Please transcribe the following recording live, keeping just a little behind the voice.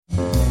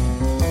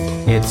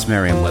It's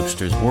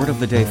Merriam-Webster's Word of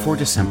the Day for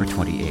December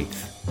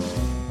 28th.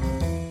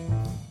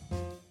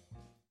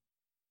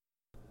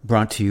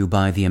 Brought to you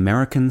by the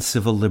American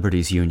Civil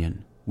Liberties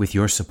Union. With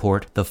your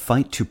support, the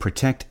fight to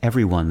protect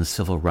everyone's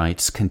civil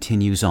rights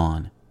continues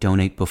on.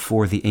 Donate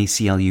before the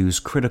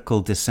ACLU's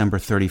critical December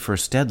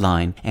 31st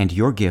deadline, and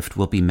your gift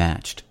will be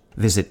matched.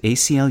 Visit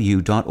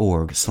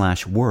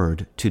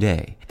aclu.org/word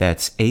today.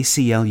 That's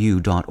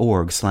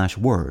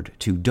aclu.org/word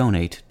to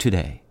donate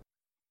today.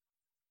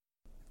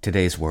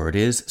 Today's word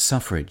is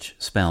suffrage,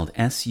 spelled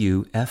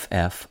S-U-F-F-R-A-G-E.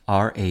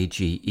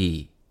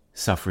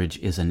 Suffrage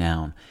is a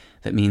noun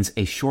that means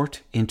a short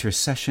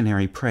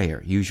intercessionary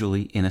prayer,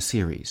 usually in a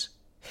series.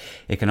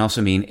 It can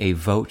also mean a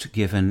vote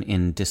given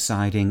in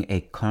deciding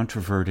a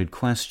controverted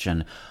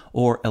question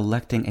or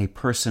electing a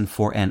person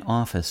for an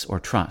office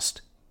or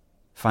trust.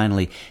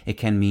 Finally, it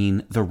can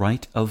mean the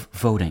right of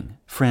voting,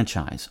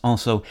 franchise,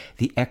 also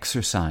the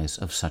exercise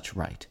of such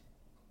right.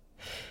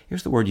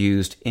 Here's the word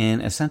used in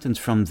a sentence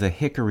from the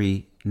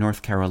Hickory,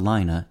 North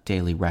Carolina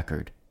Daily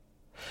Record.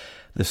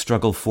 The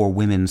struggle for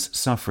women's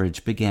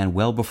suffrage began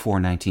well before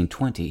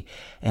 1920,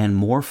 and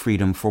more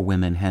freedom for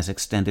women has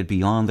extended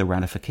beyond the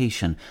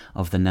ratification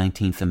of the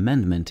 19th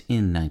Amendment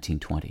in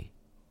 1920.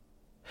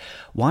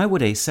 Why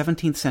would a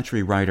 17th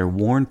century writer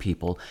warn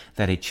people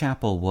that a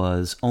chapel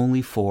was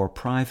only for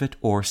private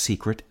or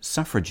secret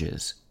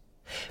suffrages?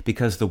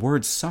 Because the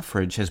word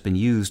suffrage has been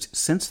used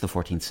since the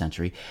 14th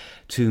century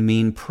to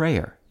mean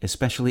prayer,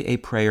 especially a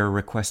prayer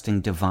requesting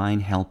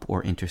divine help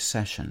or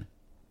intercession.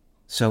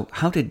 So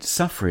how did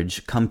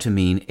suffrage come to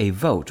mean a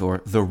vote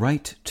or the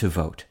right to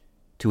vote?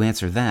 To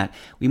answer that,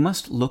 we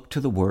must look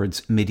to the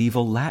word's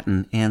medieval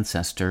Latin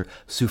ancestor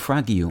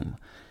suffragium,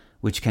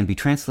 which can be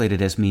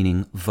translated as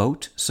meaning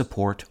vote,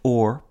 support,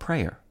 or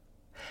prayer.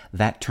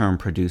 That term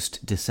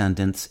produced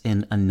descendants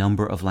in a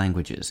number of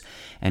languages,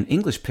 and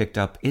English picked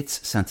up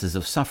its senses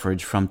of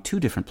suffrage from two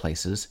different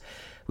places.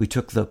 We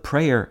took the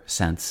prayer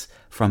sense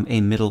from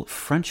a Middle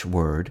French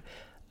word,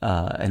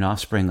 an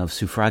offspring of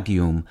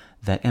suffragium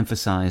that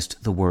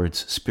emphasized the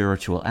word's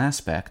spiritual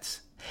aspects,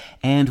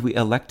 and we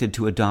elected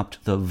to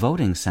adopt the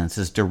voting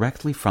senses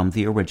directly from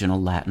the original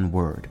Latin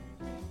word.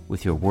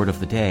 With your Word of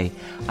the Day,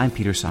 I'm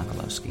Peter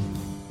Sokolowski.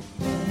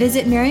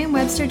 Visit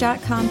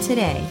Merriam-Webster.com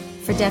today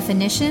for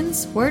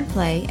definitions,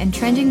 wordplay, and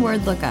trending word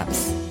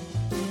lookups.